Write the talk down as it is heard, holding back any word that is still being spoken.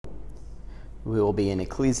We will be in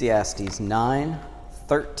Ecclesiastes 9,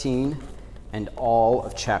 13, and all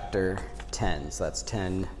of chapter 10. So that's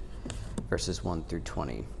 10 verses 1 through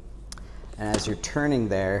 20. And as you're turning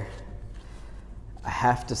there, I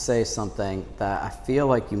have to say something that I feel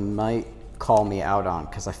like you might call me out on,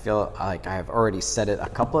 because I feel like I have already said it a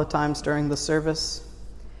couple of times during the service.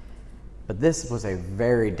 But this was a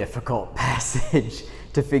very difficult passage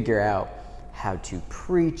to figure out how to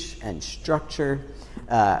preach and structure.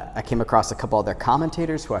 I came across a couple other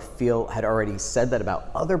commentators who I feel had already said that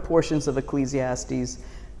about other portions of Ecclesiastes,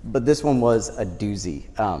 but this one was a doozy.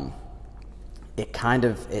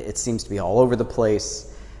 It seems to be all over the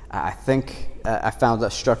place. I think I found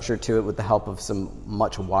a structure to it with the help of some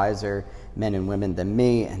much wiser men and women than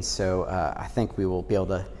me, and so I think we will be able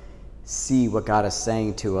to see what God is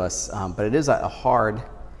saying to us. But it is a hard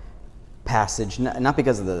passage, not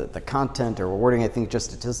because of the content or wording. I think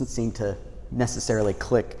just it doesn't seem to necessarily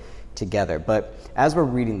click together. But as we're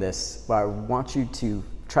reading this, what I want you to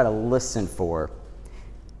try to listen for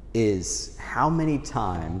is how many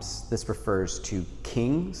times this refers to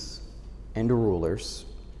kings and rulers,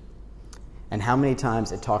 and how many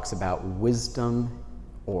times it talks about wisdom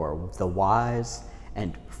or the wise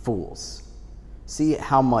and fools. See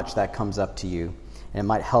how much that comes up to you, and it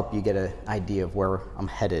might help you get an idea of where I'm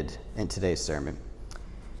headed in today's sermon.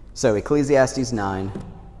 So Ecclesiastes 9,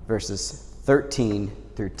 verses 13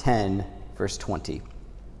 through 10, verse 20.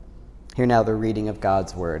 Hear now the reading of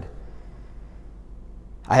God's word.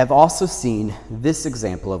 I have also seen this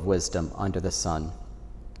example of wisdom under the sun,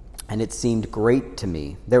 and it seemed great to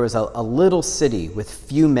me. There was a little city with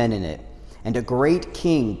few men in it, and a great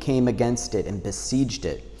king came against it and besieged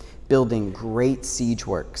it, building great siege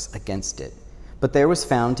works against it. But there was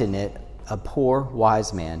found in it a poor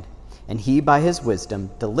wise man, and he by his wisdom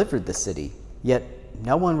delivered the city, yet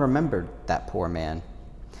no one remembered that poor man.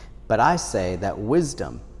 But I say that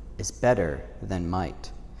wisdom is better than might,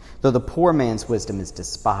 though the poor man's wisdom is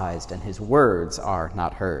despised, and his words are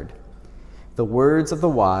not heard. The words of the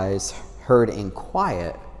wise, heard in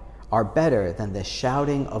quiet, are better than the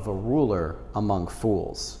shouting of a ruler among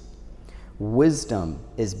fools. Wisdom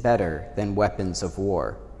is better than weapons of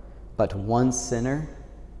war, but one sinner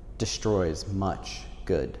destroys much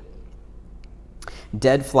good.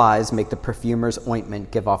 Dead flies make the perfumer's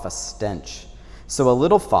ointment give off a stench, so a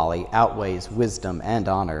little folly outweighs wisdom and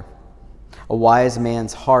honor. A wise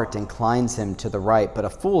man's heart inclines him to the right, but a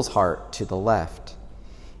fool's heart to the left.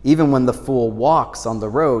 Even when the fool walks on the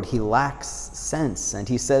road, he lacks sense, and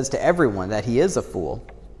he says to everyone that he is a fool.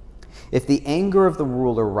 If the anger of the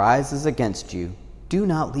ruler rises against you, do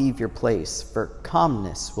not leave your place, for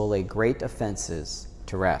calmness will lay great offenses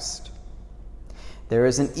to rest. There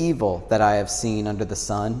is an evil that I have seen under the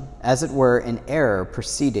sun, as it were an error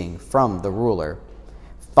proceeding from the ruler.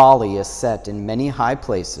 Folly is set in many high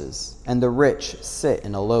places, and the rich sit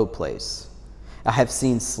in a low place. I have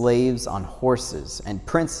seen slaves on horses, and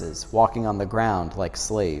princes walking on the ground like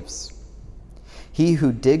slaves. He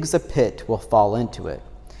who digs a pit will fall into it,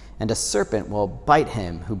 and a serpent will bite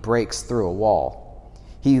him who breaks through a wall.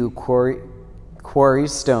 He who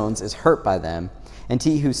quarries stones is hurt by them, and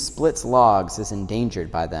he who splits logs is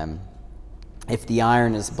endangered by them. If the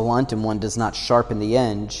iron is blunt and one does not sharpen the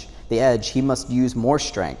edge, he must use more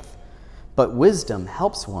strength. But wisdom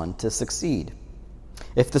helps one to succeed.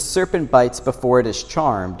 If the serpent bites before it is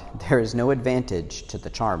charmed, there is no advantage to the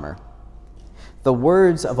charmer. The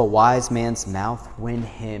words of a wise man's mouth win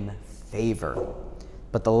him favor,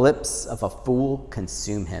 but the lips of a fool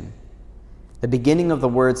consume him. The beginning of the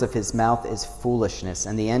words of his mouth is foolishness,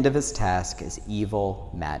 and the end of his task is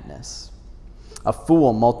evil madness. A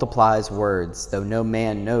fool multiplies words, though no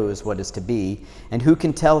man knows what is to be, and who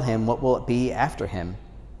can tell him what will be after him?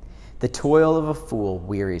 The toil of a fool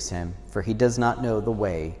wearies him, for he does not know the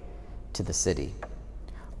way to the city.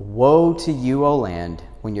 Woe to you, O land,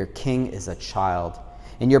 when your king is a child,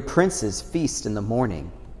 and your princes feast in the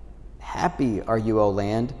morning. Happy are you, O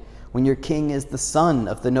land, when your king is the son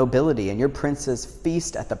of the nobility, and your princes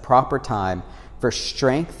feast at the proper time for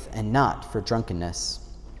strength and not for drunkenness.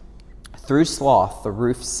 Through sloth the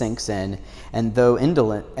roof sinks in, and through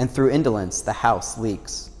indolence the house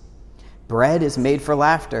leaks. Bread is made for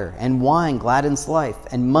laughter, and wine gladdens life,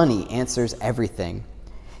 and money answers everything.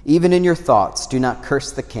 Even in your thoughts do not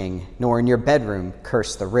curse the king, nor in your bedroom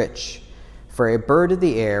curse the rich. For a bird of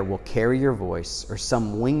the air will carry your voice, or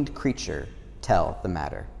some winged creature tell the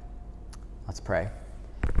matter. Let's pray.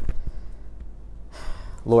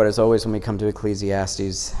 Lord, as always when we come to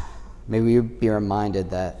Ecclesiastes, may we be reminded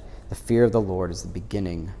that the fear of the Lord is the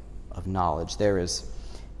beginning of knowledge. There is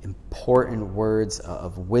important words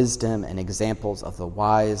of wisdom and examples of the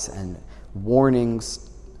wise and warnings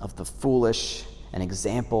of the foolish, and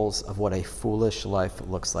examples of what a foolish life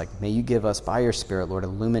looks like. May you give us, by your Spirit, Lord,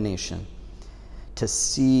 illumination to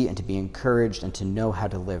see and to be encouraged and to know how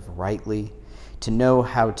to live rightly, to know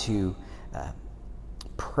how to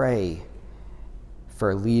pray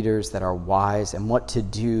for leaders that are wise, and what to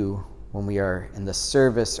do when we are in the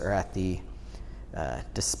service or at the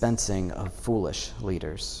dispensing of foolish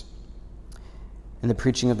leaders. In the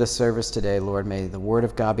preaching of this service today, Lord, may the word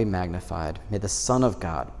of God be magnified, may the Son of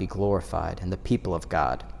God be glorified, and the people of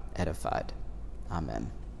God edified.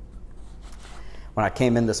 Amen. When I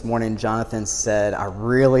came in this morning, Jonathan said, I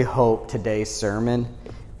really hope today's sermon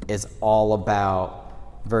is all about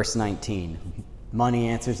verse 19. Money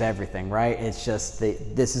answers everything, right? It's just,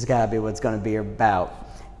 this has got to be what it's going to be about.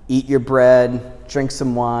 Eat your bread, drink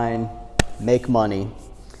some wine, make money.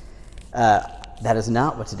 That is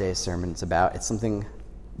not what today's sermon is about. It's something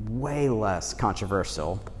way less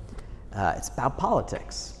controversial. It's about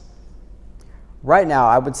politics. Right now,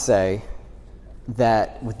 I would say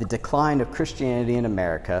that with the decline of Christianity in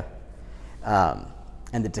America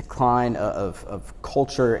and the decline of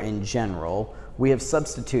culture in general, we have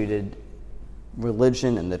substituted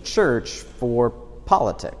religion and the church for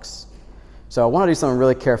politics. So I want to do something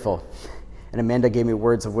really careful. And Amanda gave me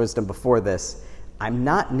words of wisdom before this. I'm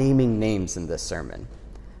not naming names in this sermon.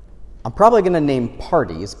 I'm probably going to name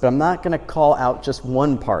parties, but I'm not going to call out just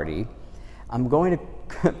one party. I'm going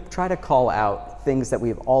to try to call out things that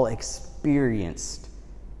we've all experienced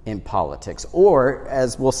in politics, or,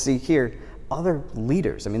 as we'll see here, other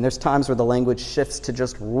leaders. I mean, there's times where the language shifts to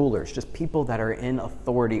just rulers, just people that are in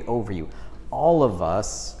authority over you. All of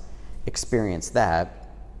us experience that,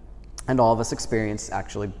 and all of us experience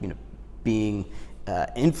actually, being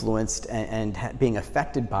influenced and being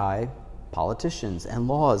affected by politicians and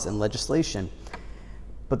laws and legislation.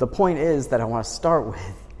 But the point is that I want to start with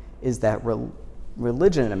is that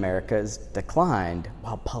religion in America has declined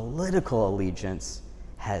while political allegiance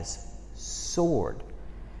has soared.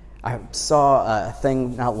 I saw a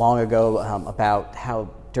thing not long ago about how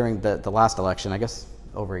during the last election, I guess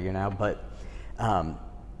over a year now, but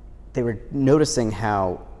they were noticing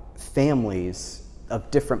how families of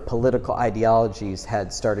different political ideologies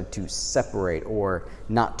had started to separate or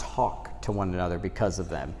not talk to one another because of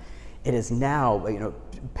them. It is now,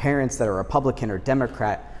 parents that are Republican or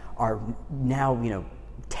Democrat are now,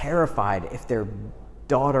 terrified if their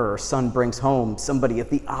daughter or son brings home somebody of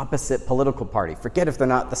the opposite political party. Forget if they're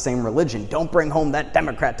not the same religion. Don't bring home that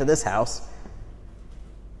Democrat to this house.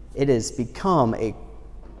 It has become a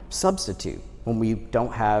substitute when we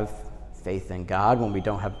don't have faith in God, when we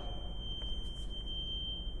don't have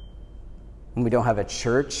a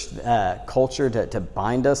church culture to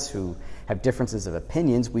bind us who have differences of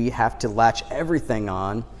opinions. We have to latch everything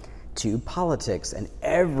on to politics, and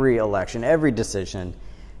every election, every decision,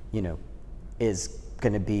 is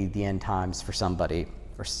going to be the end times for somebody,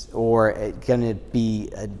 or going to be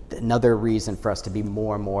another reason for us to be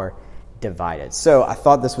more and more divided. So I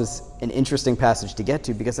thought this was an interesting passage to get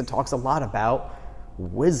to because it talks a lot about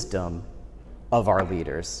wisdom of our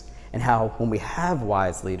leaders and how when we have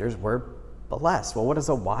wise leaders, we're blessed. Well, what does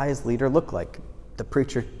a wise leader look like? The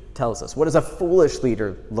preacher tells us. What does a foolish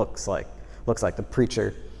leader looks like? The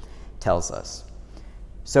preacher tells us.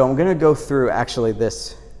 So I'm going to go through actually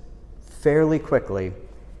this fairly quickly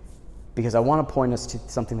because I want to point us to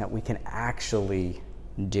something that we can actually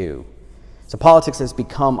do. So politics has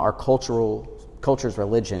become our culture's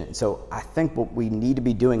religion. So I think what we need to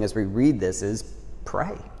be doing as we read this is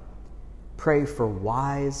pray. Pray for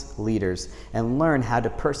wise leaders and learn how to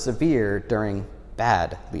persevere during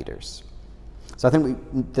bad leaders. So I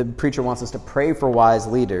think the preacher wants us to pray for wise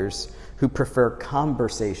leaders who prefer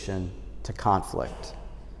conversation to conflict.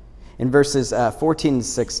 In verses 14 and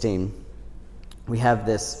 16, we have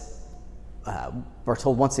this, we're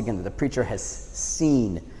told once again that the preacher has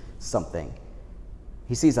seen something.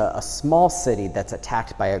 He sees a small city that's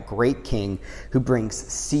attacked by a great king who brings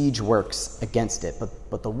siege works against it.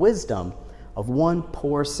 But the wisdom of one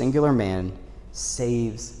poor singular man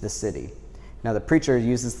saves the city. Now, the preacher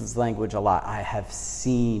uses this language a lot. I have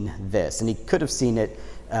seen this. And he could have seen it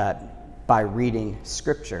by reading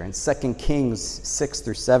Scripture. In 2 Kings 6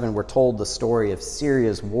 through 7, we're told the story of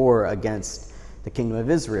Syria's war against the kingdom of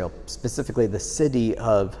Israel, specifically the city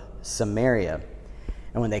of Samaria.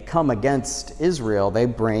 And when they come against Israel, they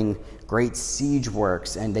bring great siege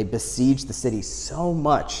works, and they besiege the city so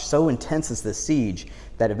much, so intense is the siege,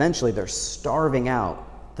 that eventually they're starving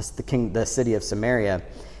out the city of Samaria,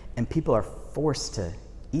 and people are forced to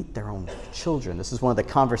eat their own children. This is one of the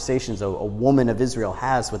conversations a woman of Israel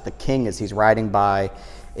has with the king as he's riding by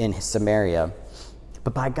in Samaria.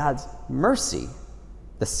 But by God's mercy,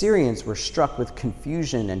 the Syrians were struck with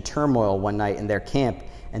confusion and turmoil one night in their camp,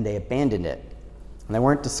 and they abandoned it. And they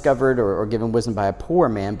weren't discovered or given wisdom by a poor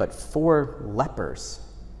man, but 4 lepers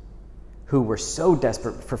who were so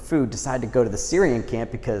desperate for food decided to go to the Syrian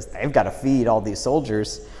camp because they've got to feed all these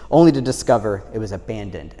soldiers, only to discover it was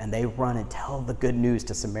abandoned. And they run and tell the good news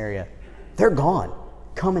to Samaria. They're gone.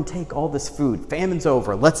 Come and take all this food. Famine's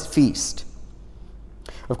over. Let's feast.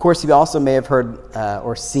 Of course, you also may have heard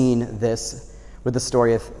or seen this with the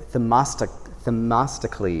story of Themistocles,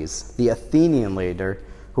 the Athenian leader,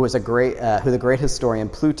 who the great historian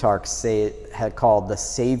Plutarch had called the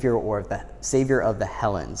savior of the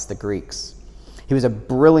Hellenes, the Greeks. He was a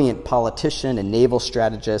brilliant politician and naval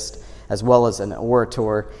strategist, as well as an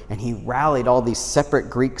orator, and he rallied all these separate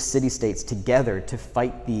Greek city-states together to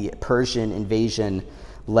fight the Persian invasion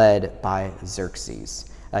led by Xerxes.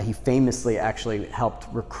 He famously actually helped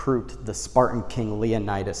recruit the Spartan king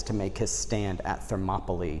Leonidas to make his stand at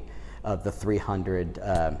Thermopylae of the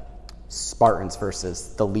 300 Spartans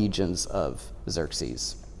versus the legions of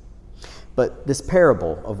Xerxes. But this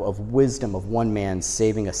parable of wisdom of one man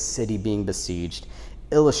saving a city being besieged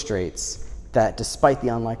illustrates that despite the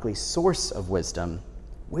unlikely source of wisdom,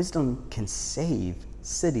 wisdom can save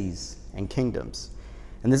cities and kingdoms.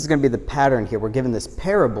 And this is going to be the pattern here. We're given this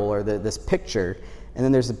parable or this picture, and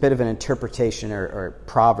then there's a bit of an interpretation or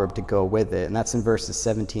proverb to go with it, and that's in verses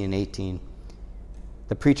 17 and 18.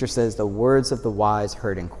 The preacher says, "The words of the wise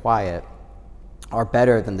heard in quiet are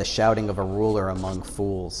better than the shouting of a ruler among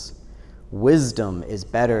fools. Wisdom is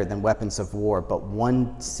better than weapons of war, but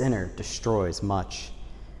one sinner destroys much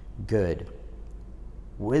good."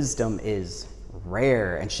 Wisdom is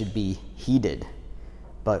rare and should be heeded,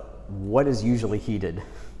 but what is usually heeded?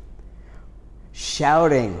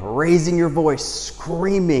 Shouting, raising your voice,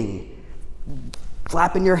 screaming,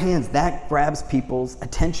 flapping your hands, that grabs people's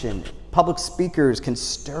attention. Public speakers can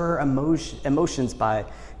stir emotions by,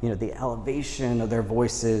 the elevation of their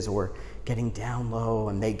voices or getting down low,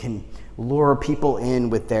 and they can lure people in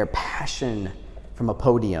with their passion from a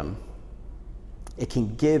podium. It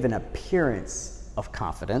can give an appearance of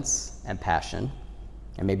confidence and passion,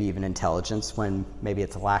 and maybe even intelligence when maybe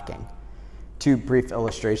it's lacking. 2 brief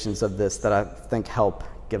illustrations of this that I think help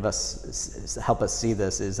us see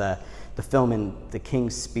this is the film in The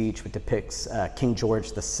King's Speech, which depicts King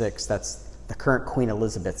George VI. That's the current Queen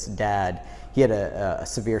Elizabeth's dad. He had a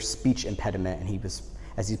severe speech impediment, and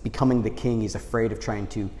as he's becoming the king, he's afraid of trying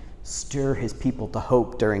to stir his people to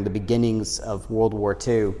hope during the beginnings of World War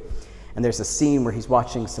II. And there's a scene where he's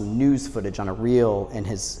watching some news footage on a reel in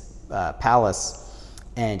his palace,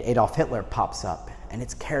 and Adolf Hitler pops up. And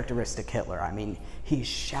it's characteristic Hitler. I mean, he's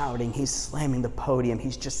shouting, he's slamming the podium,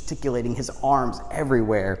 he's gesticulating his arms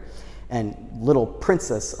everywhere. And little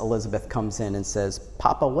Princess Elizabeth comes in and says,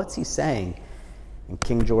 "Papa, what's he saying?" And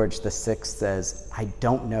King George VI says, "I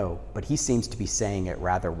don't know, but he seems to be saying it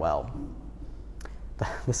rather well."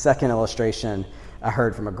 The second illustration I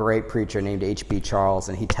heard from a great preacher named H.B. Charles,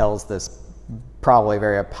 and he tells this probably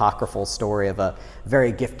very apocryphal story of a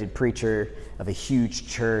very gifted preacher of a huge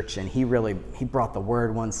church, and he brought the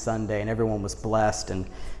word one Sunday, and everyone was blessed, and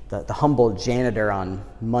the humble janitor on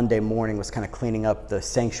Monday morning was kind of cleaning up the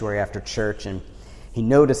sanctuary after church, and he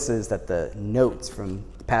notices that the notes from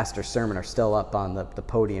the pastor's sermon are still up on the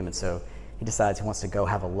podium, and so he decides he wants to go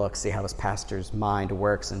have a look, see how his pastor's mind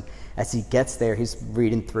works. And as he gets there, he's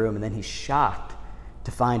reading through them, and then he's shocked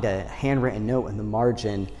to find a handwritten note in the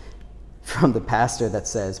margin from the pastor that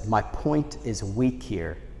says, "My point is weak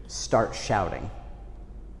here. Start shouting."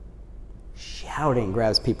 Shouting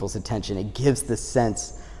grabs people's attention. It gives this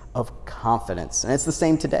sense of confidence. And it's the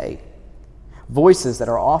same today. Voices that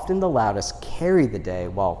are often the loudest carry the day,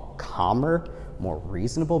 while calmer, more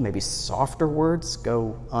reasonable, maybe softer words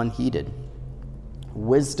go unheeded.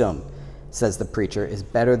 Wisdom, says the preacher, is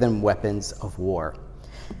better than weapons of war.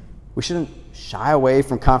 We shouldn't shy away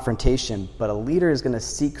from confrontation, but a leader is going to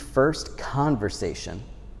seek first conversation.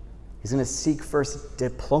 He's going to seek first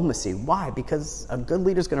diplomacy. Why? Because a good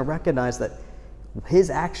leader is going to recognize that his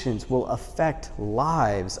actions will affect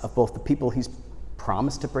lives of both the people he's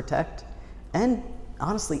promised to protect and,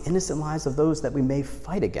 honestly, innocent lives of those that we may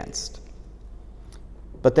fight against.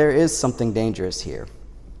 But there is something dangerous here.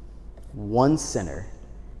 One sinner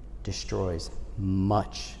destroys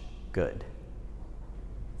much good.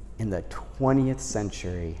 In the 20th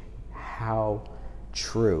century, how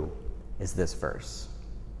true is this verse?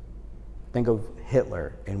 Think of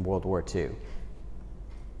Hitler in World War II.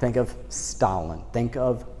 Think of Stalin. Think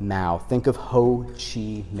of Mao. Think of Ho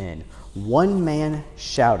Chi Minh. One man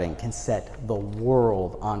shouting can set the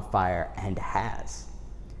world on fire, and has.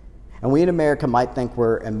 And we in America might think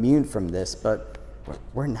we're immune from this, but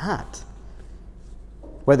we're not.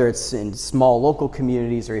 Whether it's in small local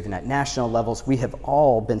communities or even at national levels, we have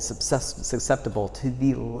all been susceptible to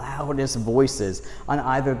the loudest voices on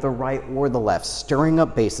either the right or the left, stirring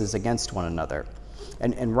up bases against one another.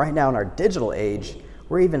 And right now in our digital age,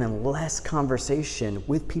 we're even in less conversation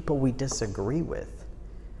with people we disagree with.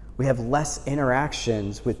 We have less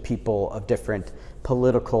interactions with people of different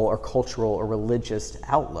political or cultural or religious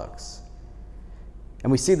outlooks.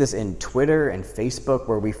 And we see this in Twitter and Facebook,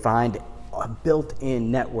 where we find a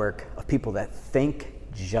built-in network of people that think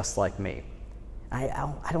just like me. I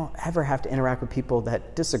don't ever have to interact with people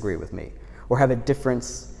that disagree with me or have a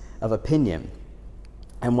difference of opinion.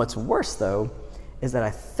 And what's worse, though, is that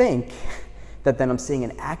I think that then I'm seeing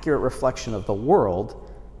an accurate reflection of the world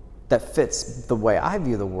that fits the way I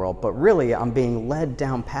view the world, but really I'm being led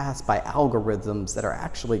down paths by algorithms that are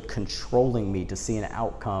actually controlling me to see an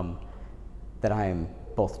outcome that I am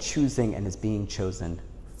both choosing and is being chosen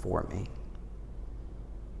for me.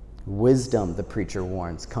 Wisdom, the preacher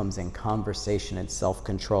warns, comes in conversation and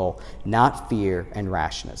self-control, not fear and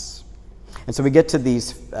rashness. And so we get to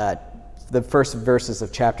these, the first verses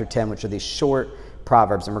of chapter 10, which are these short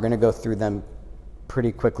proverbs, and we're going to go through them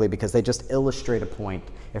pretty quickly because they just illustrate a point.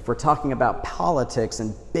 If we're talking about politics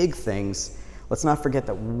and big things, let's not forget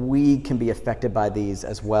that we can be affected by these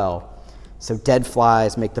as well. So dead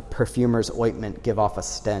flies make the perfumer's ointment give off a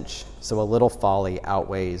stench, so a little folly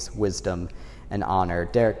outweighs wisdom and honor.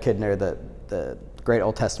 Derek Kidner, the great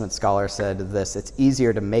Old Testament scholar, said this: it's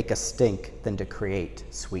easier to make a stink than to create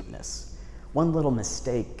sweetness. One little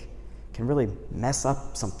mistake can really mess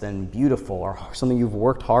up something beautiful or something you've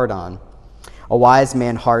worked hard on. A wise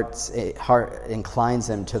man's heart inclines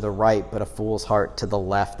him to the right, but a fool's heart to the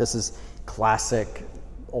left. This is classic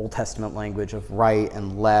Old Testament language of right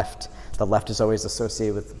and left. The left is always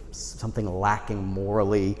associated with something lacking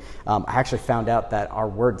morally. I actually found out that our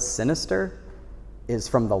word sinister is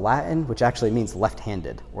from the Latin, which actually means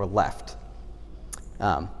left-handed or left.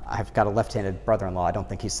 I've got a left-handed brother-in-law. I don't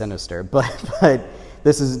think he's sinister, but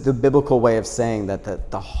this is the biblical way of saying that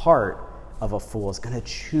the heart of a fool is going to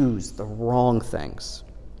choose the wrong things.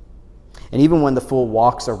 And even when the fool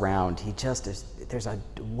walks around, there's a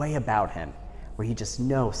way about him where he just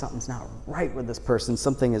knows something's not right with this person,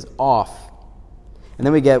 something is off. And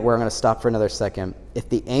then we get where I'm going to stop for another second. If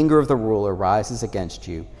the anger of the ruler rises against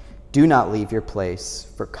you, do not leave your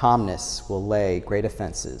place, for calmness will lay great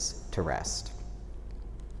offenses to rest.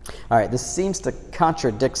 All right, this seems to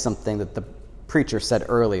contradict something that the preacher said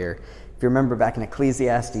earlier. If you remember back in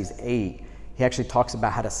Ecclesiastes 8, he actually talks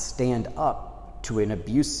about how to stand up to an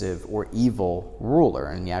abusive or evil ruler.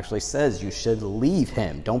 And he actually says you should leave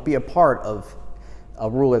him. Don't be a part of a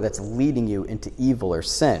ruler that's leading you into evil or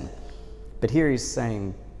sin. But here he's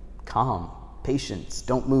saying, calm, patience,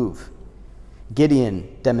 don't move.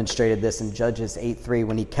 Gideon demonstrated this in Judges 8:3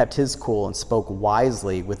 when he kept his cool and spoke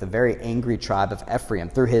wisely with a very angry tribe of Ephraim.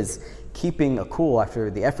 Through his keeping a cool after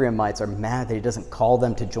the Ephraimites are mad that he doesn't call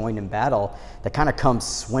them to join in battle, that kind of comes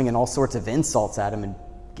swinging all sorts of insults at him, and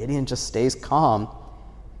Gideon just stays calm,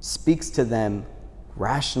 speaks to them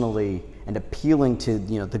rationally and appealing to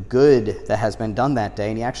the good that has been done that day,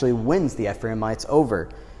 and he actually wins the Ephraimites over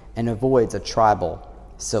and avoids a tribal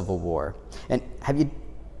civil war. And have you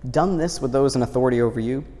done this with those in authority over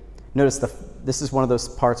you? Notice this is one of those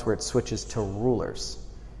parts where it switches to rulers.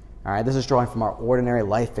 All right, this is drawing from our ordinary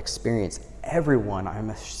life experience. Everyone,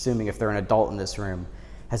 I'm assuming if they're an adult in this room,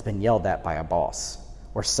 has been yelled at by a boss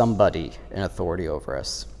or somebody in authority over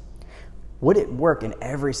us. Would it work in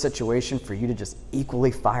every situation for you to just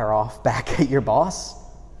equally fire off back at your boss?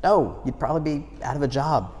 No, you'd probably be out of a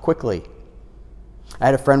job quickly. I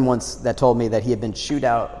had a friend once that told me that he had been chewed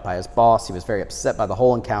out by his boss. He was very upset by the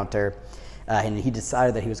whole encounter, and he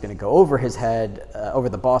decided that he was going to go over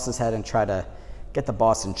the boss's head and try to get the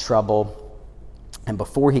boss in trouble. And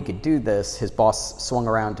before he could do this, his boss swung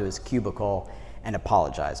around to his cubicle and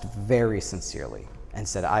apologized very sincerely and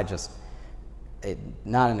said,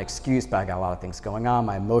 not an excuse, but I got a lot of things going on.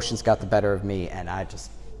 My emotions got the better of me, and I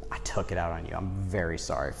took it out on you. I'm very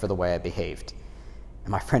sorry for the way I behaved.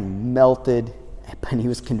 And my friend melted, and he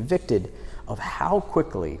was convicted of how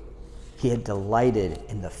quickly he had delighted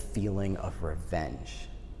in the feeling of revenge.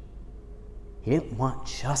 He didn't want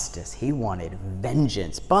justice. He wanted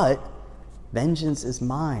vengeance. But vengeance is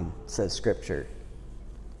mine, says Scripture.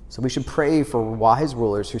 So we should pray for wise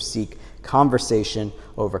rulers who seek conversation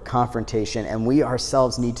over confrontation, and we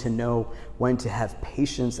ourselves need to know when to have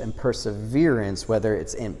patience and perseverance, whether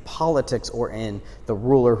it's in politics or in the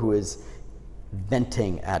ruler who is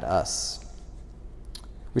venting at us.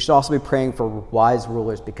 We should also be praying for wise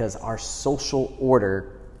rulers because our social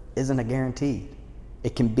order isn't a guarantee.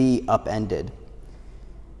 It can be upended.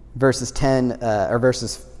 Verses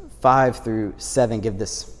 5 through 7 give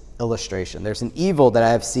this illustration. There's an evil that I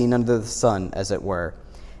have seen under the sun, as it were,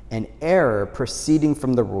 an error proceeding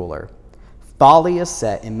from the ruler. Folly is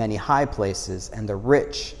set in many high places, and the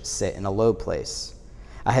rich sit in a low place.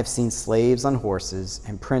 I have seen slaves on horses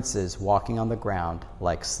and princes walking on the ground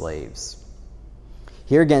like slaves.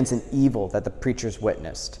 Here again is an evil that the preacher's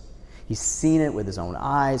witnessed. He's seen it with his own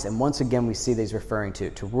eyes, and once again we see that he's referring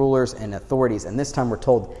to rulers and authorities, and this time we're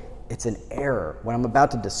told it's an error. What I'm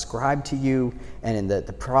about to describe to you, and in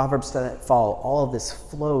the Proverbs that follow, all of this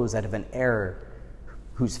flows out of an error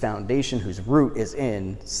whose foundation, whose root is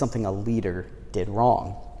in something a leader did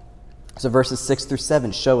wrong. So verses 6 through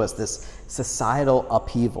 7 show us this societal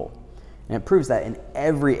upheaval. And it proves that in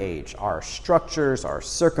every age, our structures, our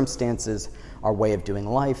circumstances, our way of doing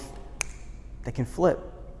life, they can flip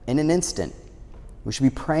in an instant. We should be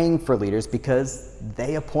praying for leaders because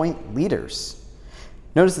they appoint leaders.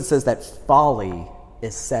 Notice it says that folly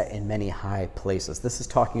is set in many high places. This is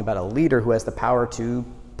talking about a leader who has the power to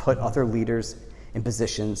put other leaders in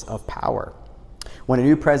positions of power. When a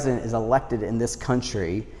new president is elected in this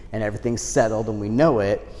country and everything's settled and we know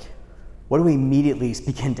it, what do we immediately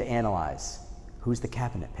begin to analyze? Who's the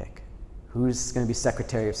cabinet pick? Who's going to be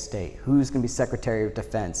Secretary of State? Who's going to be Secretary of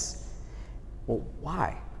Defense? Well,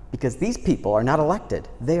 why? Because these people are not elected.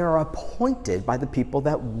 They are appointed by the people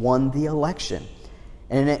that won the election.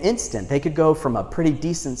 And in an instant, they could go from a pretty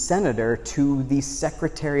decent senator to the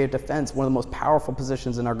Secretary of Defense, one of the most powerful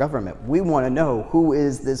positions in our government. We want to know, who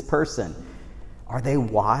is this person? Are they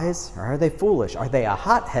wise or are they foolish? Are they a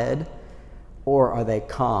hothead or are they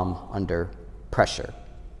calm under pressure?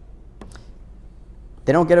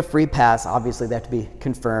 They don't get a free pass. Obviously, they have to be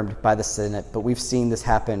confirmed by the Senate, but we've seen this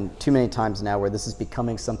happen too many times now where this is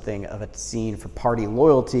becoming something of a scene for party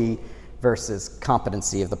loyalty versus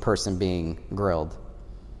competency of the person being grilled.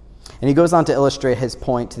 And he goes on to illustrate his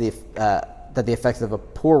point to that the effect of a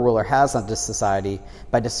poor ruler has on this society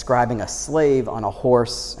by describing a slave on a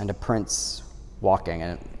horse and a prince walking.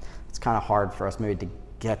 And it's kind of hard for us maybe to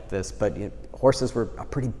get this, but horses were a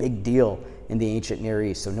pretty big deal in the ancient Near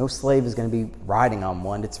East. So no slave is going to be riding on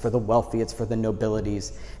one. It's for the wealthy, it's for the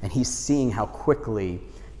nobilities. And he's seeing how quickly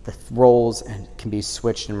the roles can be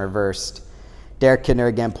switched and reversed. Derek Kidner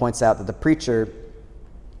again points out that the preacher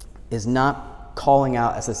is not calling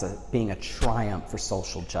out as this being a triumph for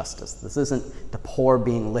social justice. This isn't the poor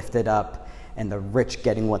being lifted up and the rich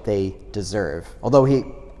getting what they deserve. Although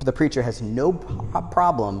the preacher has no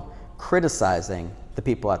problem criticizing the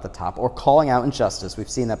people at the top or calling out injustice. We've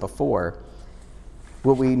seen that before.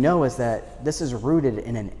 What we know is that this is rooted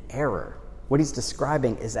in an error. What he's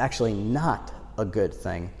describing is actually not a good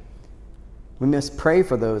thing. We must pray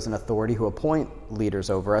for those in authority who appoint leaders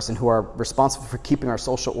over us and who are responsible for keeping our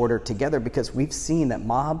social order together, because we've seen that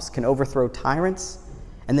mobs can overthrow tyrants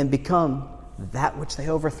and then become that which they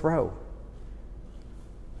overthrow.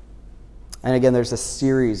 And again, there's a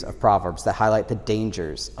series of proverbs that highlight the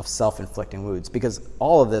dangers of self-inflicting wounds, because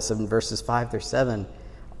all of this in verses 5 through 7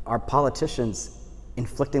 are politicians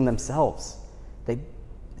inflicting themselves.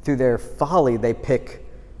 Through their folly, they pick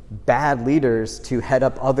bad leaders to head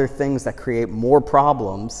up other things that create more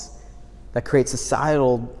problems, that create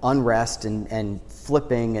societal unrest and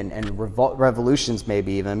flipping and revolutions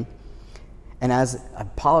maybe even. And as a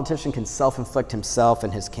politician can self-inflict himself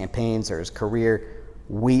in his campaigns or his career,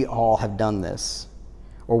 we all have done this,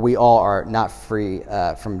 or we all are not free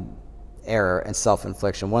from error and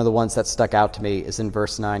self-infliction. One of the ones that stuck out to me is in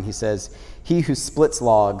verse 9. He says, "He who splits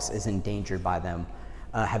logs is endangered by them."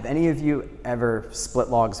 Have any of you ever split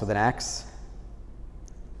logs with an axe?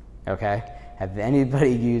 Okay. Have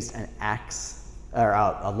anybody used an axe or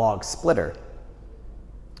a log splitter?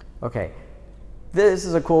 Okay. This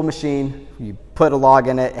is a cool machine. You put a log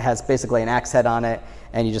in it. It has basically an axe head on it,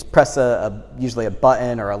 and you just press usually a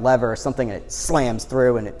button or a lever or something, and it slams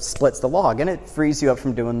through and it splits the log, and it frees you up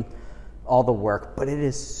from doing all the work. But it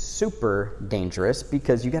is super dangerous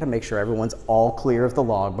because you got to make sure everyone's all clear of the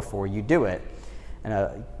log before you do it. And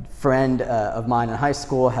a friend of mine in high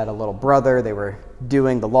school had a little brother. They were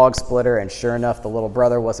doing the log splitter, and sure enough, the little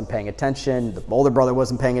brother wasn't paying attention. The older brother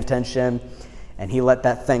wasn't paying attention, and he let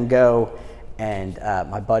that thing go. And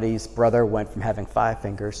my buddy's brother went from having 5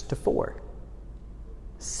 fingers to 4.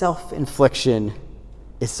 Self-infliction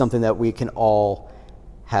is something that we can all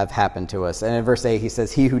have happen to us. And in verse 8, he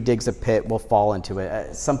says, "He who digs a pit will fall into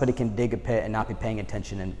it." Somebody can dig a pit and not be paying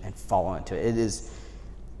attention and fall into it. It is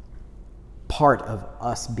part of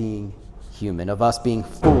us being human, of us being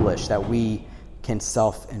foolish, that we can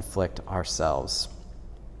self-inflict ourselves.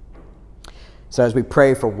 So as we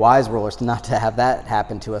pray for wise rulers not to have that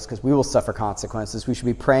happen to us, because we will suffer consequences, we should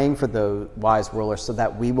be praying for the wise rulers so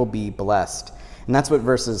that we will be blessed. And that's what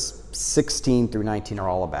verses 16 through 19 are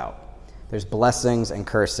all about. There's blessings and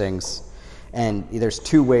cursings, and there's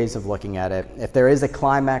two ways of looking at it. If there is a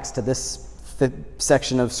climax to this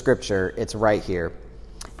section of Scripture, it's right here.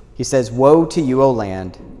 He says, "Woe to you, O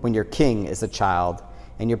land, when your king is a child,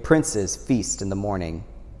 and your princes feast in the morning.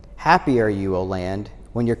 Happy are you, O land,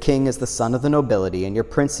 when your king is the son of the nobility, and your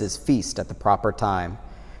princes feast at the proper time,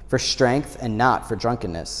 for strength and not for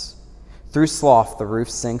drunkenness. Through sloth the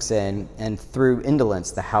roof sinks in, and through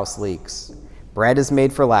indolence the house leaks. Bread is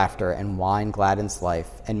made for laughter, and wine gladdens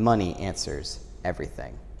life, and money answers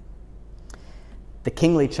everything." The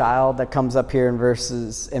kingly child that comes up here in verse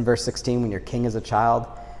 16, when your king is a child,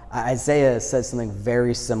 Isaiah says something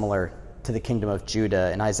very similar to the kingdom of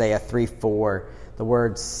Judah. In Isaiah 3:4, the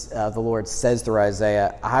Lord says through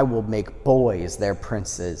Isaiah, "I will make boys their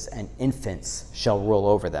princes, and infants shall rule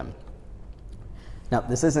over them." Now,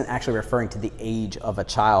 this isn't actually referring to the age of a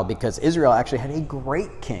child, because Israel actually had a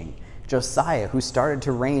great king, Josiah, who started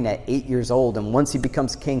to reign at 8 years old, and once he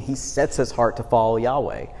becomes king, he sets his heart to follow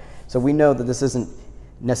Yahweh. So we know that this isn't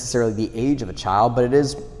necessarily the age of a child, but it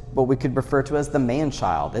is what we could refer to as the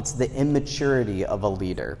man-child. It's the immaturity of a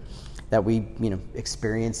leader that we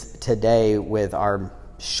experience today with our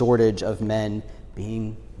shortage of men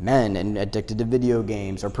being men and addicted to video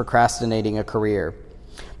games or procrastinating a career.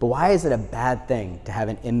 But why is it a bad thing to have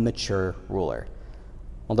an immature ruler?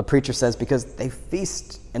 Well, the preacher says because they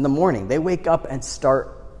feast in the morning. They wake up and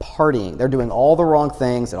start partying. They're doing all the wrong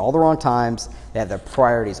things at all the wrong times. They have their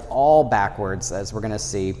priorities all backwards, as we're going to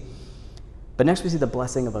see. But next we see the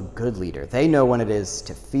blessing of a good leader. They know when it is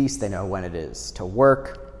to feast. They know when it is to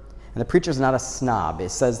work. And the preacher's not a snob.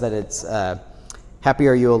 It says that it's, "Happy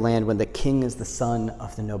are you, O land, when the king is the son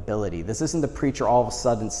of the nobility." This isn't the preacher all of a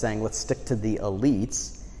sudden saying, let's stick to the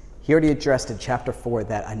elites. He already addressed in chapter 4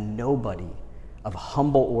 that a nobody of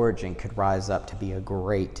humble origin could rise up to be a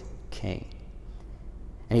great king.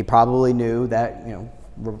 And he probably knew that,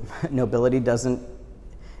 nobility doesn't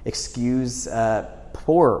excuse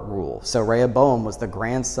poor rule. So Rehoboam was the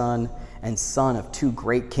grandson and son of two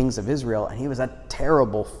great kings of Israel, and he was a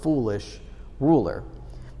terrible, foolish ruler.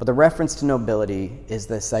 But the reference to nobility is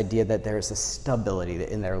this idea that there is a stability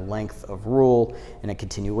in their length of rule and a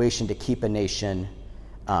continuation to keep a nation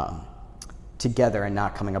together and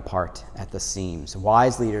not coming apart at the seams.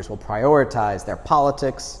 Wise leaders will prioritize their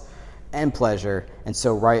politics and pleasure, and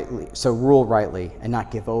so rule rightly and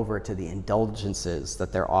not give over to the indulgences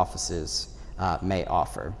that their offices may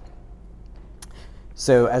offer.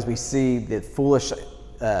 So as we see, the foolish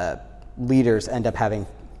leaders end up having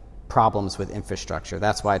problems with infrastructure.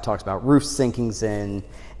 That's why it talks about roof sinkings in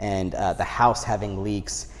and the house having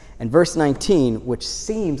leaks. And verse 19, which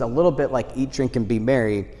seems a little bit like eat, drink, and be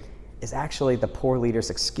merry, is actually the poor leader's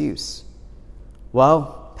excuse.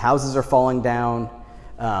 Well, houses are falling down,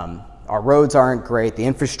 our roads aren't great, the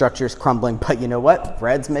infrastructure is crumbling, but you know what?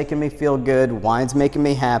 Bread's making me feel good, wine's making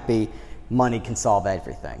me happy, money can solve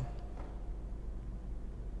everything.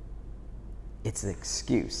 It's an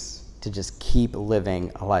excuse to just keep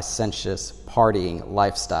living a licentious, partying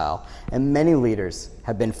lifestyle. And many leaders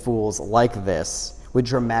have been fools like this with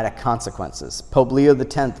dramatic consequences. Pope Leo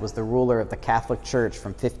X was the ruler of the Catholic Church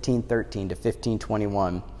from 1513 to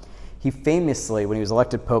 1521. He famously, when he was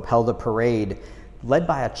elected pope, held a parade led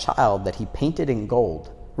by a child that he painted in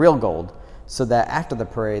gold, real gold, so that after the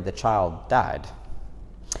parade, the child died.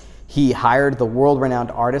 He hired the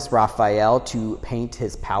world-renowned artist Raphael to paint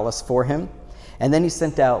his palace for him, and then he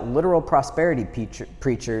sent out literal prosperity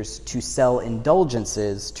preachers to sell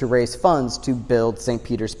indulgences to raise funds to build St.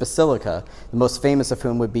 Peter's Basilica, the most famous of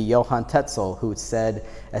whom would be Johann Tetzel, who said,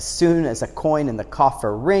 "As soon as a coin in the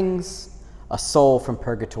coffer rings, a soul from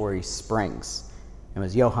purgatory springs." It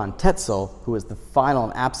was Johann Tetzel who was the final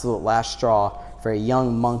and absolute last straw for a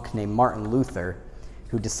young monk named Martin Luther,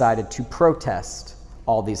 who decided to protest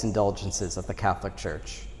all these indulgences of the Catholic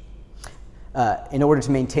Church. In order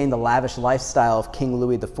to maintain the lavish lifestyle of King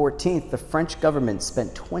Louis XIV, the French government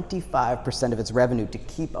spent 25% of its revenue to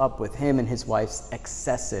keep up with him and his wife's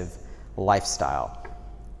excessive lifestyle.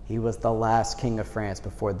 He was the last king of France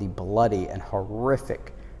before the bloody and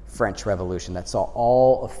horrific French Revolution that saw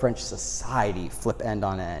all of French society flip end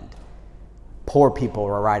on end. Poor people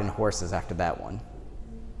were riding horses after that one.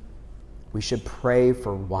 We should pray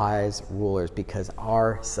for wise rulers because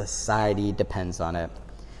our society depends on it.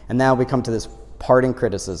 And now we come to this parting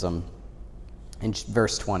criticism in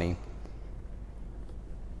verse 20.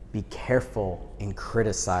 Be careful in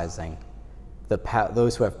criticizing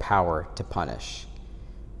those who have power to punish.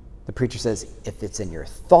 The preacher says, if it's in your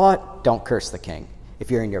thought, don't curse the king. If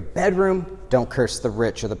you're in your bedroom, don't curse the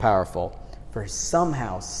rich or the powerful. For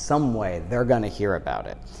somehow, some way, they're going to hear about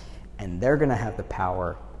it. And they're going to have the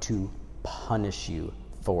power to punish you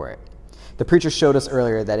for it. The preacher showed us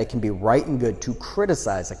earlier that it can be right and good to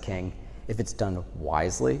criticize a king if it's done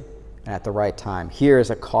wisely and at the right time. Here is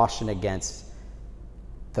a caution against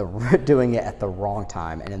doing it at the wrong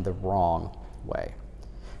time and in the wrong way.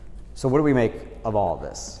 So what do we make of all of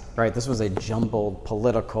this? Right? This was a jumbled,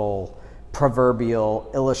 political, proverbial,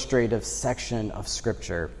 illustrative section of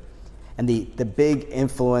Scripture. And the big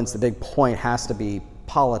influence, the big point has to be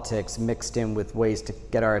politics mixed in with ways to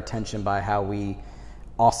get our attention by how we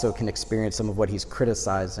also can experience some of what he's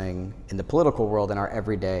criticizing in the political world in our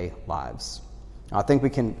everyday lives. Now, I think we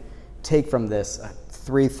can take from this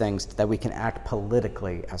three things that we can act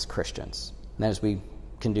politically as Christians. And as we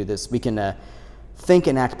can do this, we can think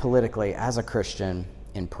and act politically as a Christian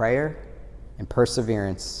in prayer, in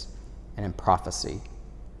perseverance, and in prophecy.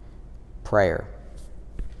 Prayer.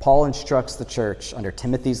 Paul instructs the church under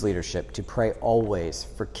Timothy's leadership to pray always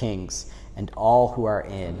for kings and all who are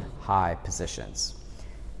in high positions.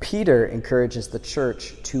 Peter encourages the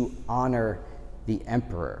church to honor the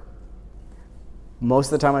emperor. Most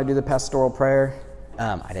of the time I do the pastoral prayer,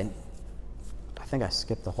 I think I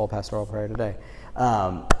skipped the whole pastoral prayer today.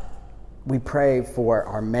 We pray for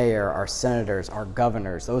our mayor, our senators, our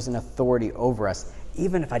governors, those in authority over us.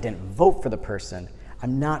 Even if I didn't vote for the person,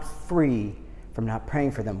 I'm not free from not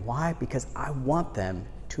praying for them. Why? Because I want them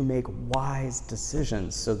to make wise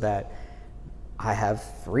decisions so that I have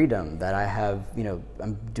freedom, that I have,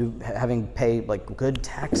 having paid like good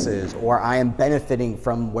taxes, or I am benefiting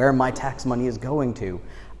from where my tax money is going to.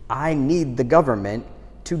 I need the government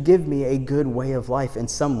to give me a good way of life in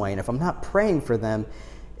some way. And if I'm not praying for them,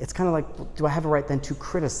 it's kind of like, do I have a right then to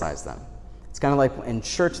criticize them? It's kind of like in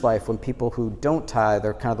church life when people who don't tithe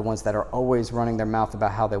are kind of the ones that are always running their mouth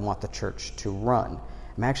about how they want the church to run.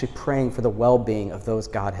 I'm actually praying for the well-being of those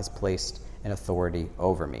God has placed in authority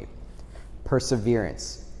over me.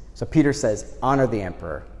 Perseverance. So Peter says, honor the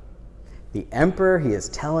emperor. The emperor he is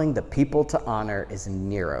telling the people to honor is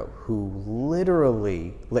Nero, who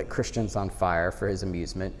literally lit Christians on fire for his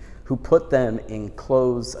amusement, who put them in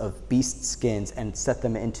clothes of beast skins and set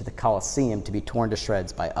them into the Colosseum to be torn to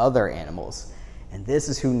shreds by other animals. And this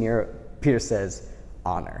is who Peter says,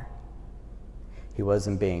 honor. He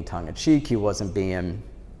wasn't being tongue-in-cheek. He wasn't being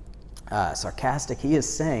sarcastic. He is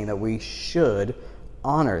saying that we should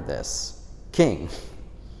honor this king.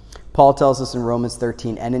 Paul tells us in Romans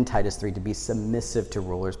 13 and in Titus 3 to be submissive to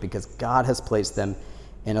rulers because God has placed them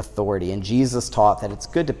in authority. And Jesus taught that it's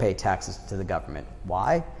good to pay taxes to the government.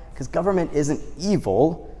 Why? Because government isn't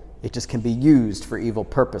evil. It just can be used for evil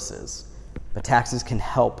purposes. But taxes can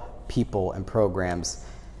help people and programs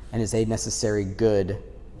and is a necessary good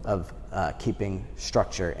of keeping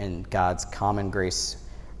structure in God's common grace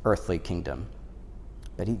earthly kingdom.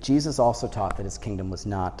 But Jesus also taught that his kingdom was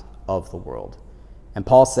not of the world. And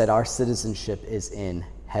Paul said our citizenship is in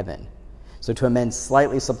heaven. So to amend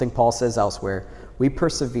slightly something Paul says elsewhere, we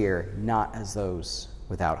persevere not as those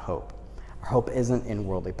without hope. Our hope isn't in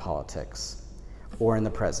worldly politics or in the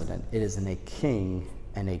president. It is in a king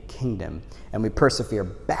and a kingdom. And we persevere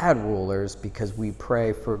bad rulers because we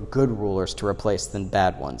pray for good rulers to replace the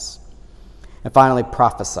bad ones. And finally,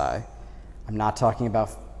 prophesy. I'm not talking about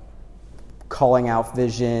calling out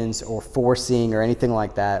visions or foreseeing or anything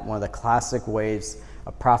like that. One of the classic ways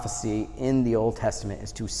of prophecy in the Old Testament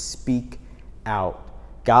is to speak out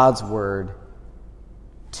God's word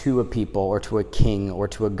to a people or to a king or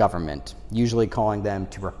to a government, usually calling them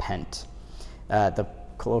to repent. The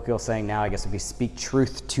colloquial saying now, I guess, would be speak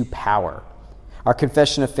truth to power. Our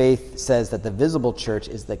confession of faith says that the visible church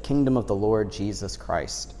is the kingdom of the Lord Jesus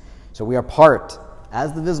Christ. So we are part,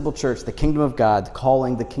 as the visible church, the kingdom of God,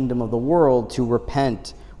 calling the kingdom of the world to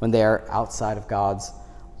repent when they are outside of God's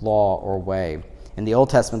law or way. In the Old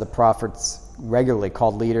Testament, the prophets regularly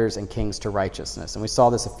called leaders and kings to righteousness. And we saw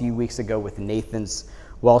this a few weeks ago with Nathan's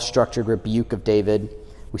well-structured rebuke of David.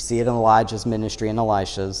 We see it in Elijah's ministry and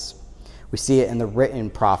Elisha's. We see it in the written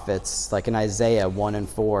prophets, like in Isaiah 1 and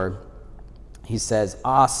 4. He says,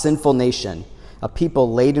 "Ah, sinful nation, a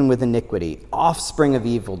people laden with iniquity, offspring of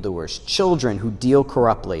evildoers, children who deal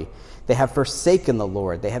corruptly. They have forsaken the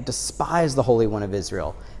Lord. They have despised the Holy One of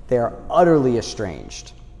Israel. They are utterly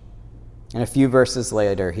estranged." And a few verses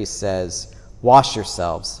later, he says, "Wash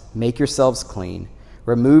yourselves, make yourselves clean.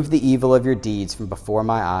 Remove the evil of your deeds from before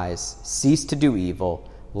my eyes. Cease to do evil.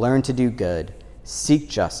 Learn to do good. Seek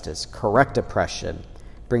justice. Correct oppression.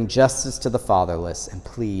 bring justice to the fatherless, and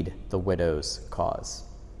plead the widow's cause.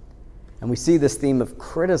 And we see this theme of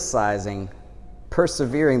criticizing,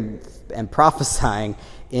 persevering, and prophesying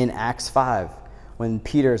in Acts 5. When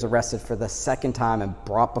Peter is arrested for the second time and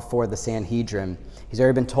brought before the Sanhedrin, he's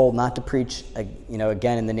already been told not to preach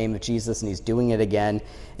again in the name of Jesus, and he's doing it again.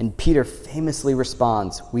 And Peter famously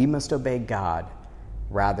responds, "We must obey God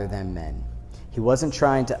rather than men." He wasn't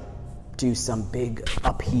trying to do some big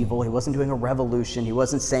upheaval. He wasn't doing a revolution. He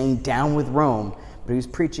wasn't saying down with Rome, but he was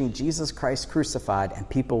preaching Jesus Christ crucified, and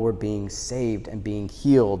people were being saved and being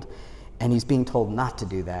healed. And he's being told not to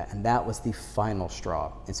do that, and that was the final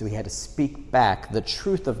straw. And so he had to speak back the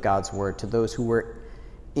truth of God's word to those who were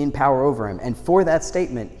in power over him. And for that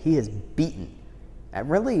statement, he is beaten,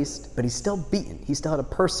 released, but he's still beaten. He still had to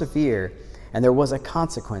persevere, and there was a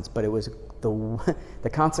consequence, but it was the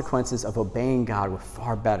consequences of obeying God were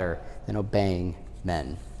far better than obeying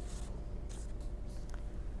men.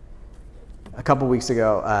 A couple weeks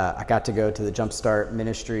ago, I got to go to the Jumpstart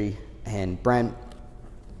ministry in Brent,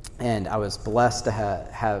 and I was blessed to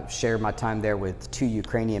have shared my time there with 2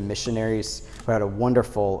 Ukrainian missionaries who had a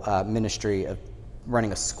wonderful ministry of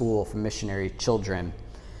running a school for missionary children.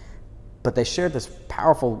 But they shared this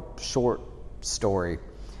powerful short story.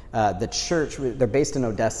 The church, they're based in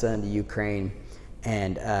Odessa in the Ukraine,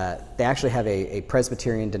 and they actually have a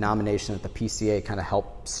Presbyterian denomination that the PCA kind of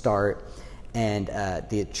helped start. And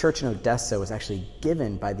the church in Odessa was actually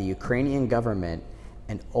given by the Ukrainian government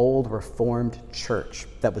an old Reformed church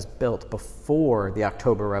that was built before the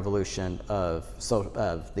October Revolution of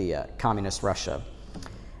the communist Russia.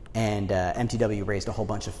 And MTW raised a whole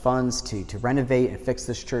bunch of funds to renovate and fix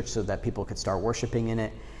this church so that people could start worshiping in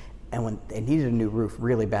it. And when they needed a new roof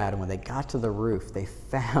really bad, and when they got to the roof, they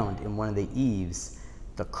found in one of the eaves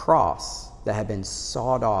the cross that had been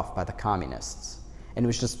sawed off by the communists. And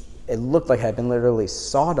it looked like it had been literally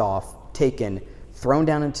sawed off, taken, thrown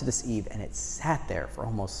down into this eave, and it sat there for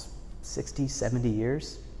almost 60, 70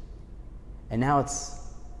 years. And now it's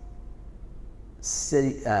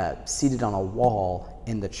seated on a wall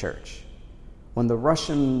in the church. When the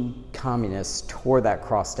Russian communists tore that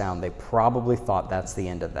cross down, they probably thought that's the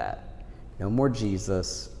end of that. No more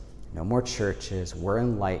Jesus, no more churches, we're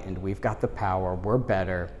enlightened, we've got the power, we're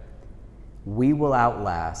better. We will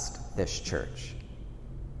outlast this church.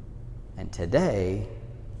 And today,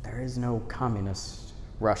 there is no communist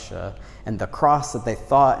Russia, and the cross that they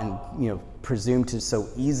thought and presumed to so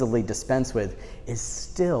easily dispense with is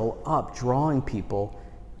still up, drawing people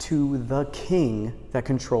to the king that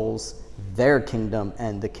controls their kingdom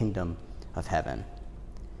and the kingdom of heaven.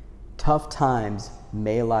 Tough times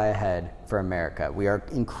may lie ahead for America. We are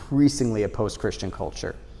increasingly a post-Christian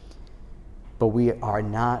culture, but we are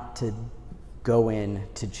not to go in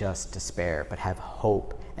to just despair, but have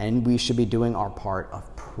hope. And we should be doing our part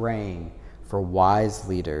of praying for wise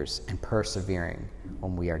leaders and persevering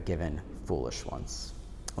when we are given foolish ones.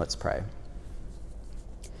 Let's pray.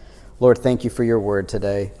 Lord, thank you for your word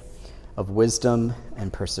today of wisdom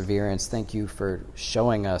and perseverance. Thank you for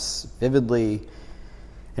showing us vividly,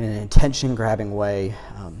 in an attention-grabbing way,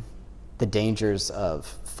 the dangers of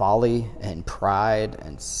folly and pride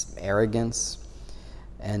and arrogance,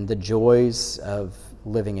 and the joys of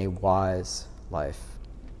living a wise life.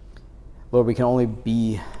 Lord, we can only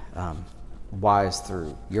be wise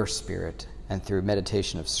through your Spirit and through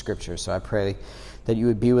meditation of Scripture. So I pray that you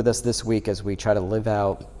would be with us this week as we try to live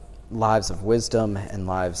out lives of wisdom and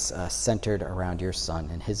lives centered around your Son.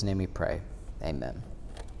 In his name we pray. Amen.